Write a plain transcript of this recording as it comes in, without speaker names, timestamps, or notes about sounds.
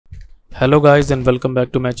Hello guys and welcome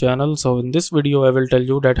back to my channel. So in this video I will tell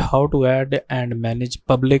you that how to add and manage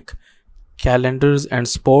public calendars and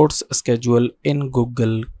sports schedule in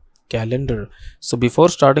Google Calendar. So before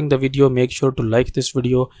starting the video, make sure to like this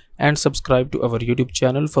video and subscribe to our YouTube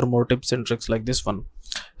channel for more tips and tricks like this one.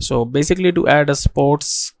 So basically, to add a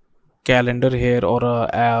sports calendar here or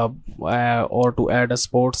to add a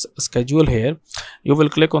sports schedule here, you will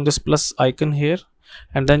click on this plus icon here,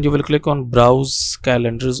 and then you will click on browse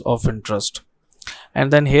calendars of interest, and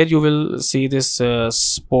then here you will see this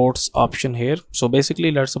sports option here. So basically,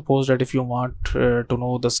 let's suppose that if you want to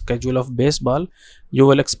know the schedule of baseball, you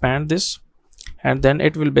will expand this, and then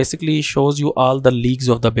it will basically shows you all the leagues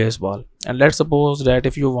of the baseball. And let's suppose that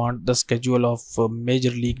if you want the schedule of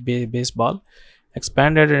major league baseball,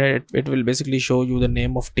 expanded, it will basically show you the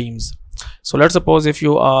name of teams. So let's suppose if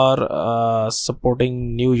you are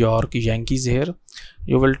supporting New York Yankees here,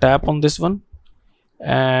 you will tap on this one,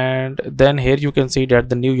 and then here you can see that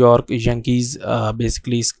the New York Yankees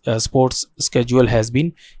sports schedule has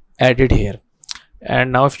been added here.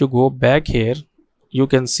 And now if you go back here, you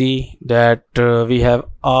can see that we have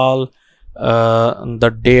all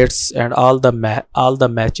the dates and all the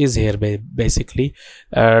matches here basically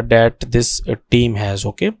that this team has.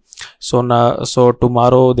 Okay, so now, so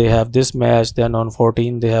tomorrow they have this match, then on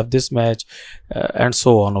 14 they have this match, and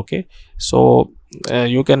so on. Okay, so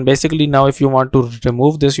you can basically, now if you want to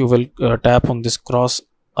remove this, you will tap on this cross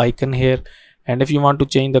icon here, and if you want to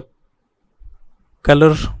change the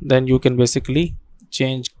color, then you can basically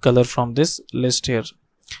change color from this list here.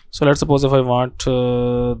 So let's suppose if I want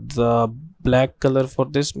the black color for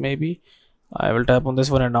this, maybe I will tap on this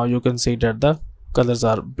one, and now you can see that the colors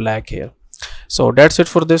are black here. So that's it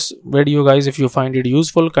for this video guys. If you find it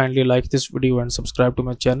useful, kindly like this video and subscribe to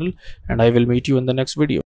my channel, and I will meet you in the next video.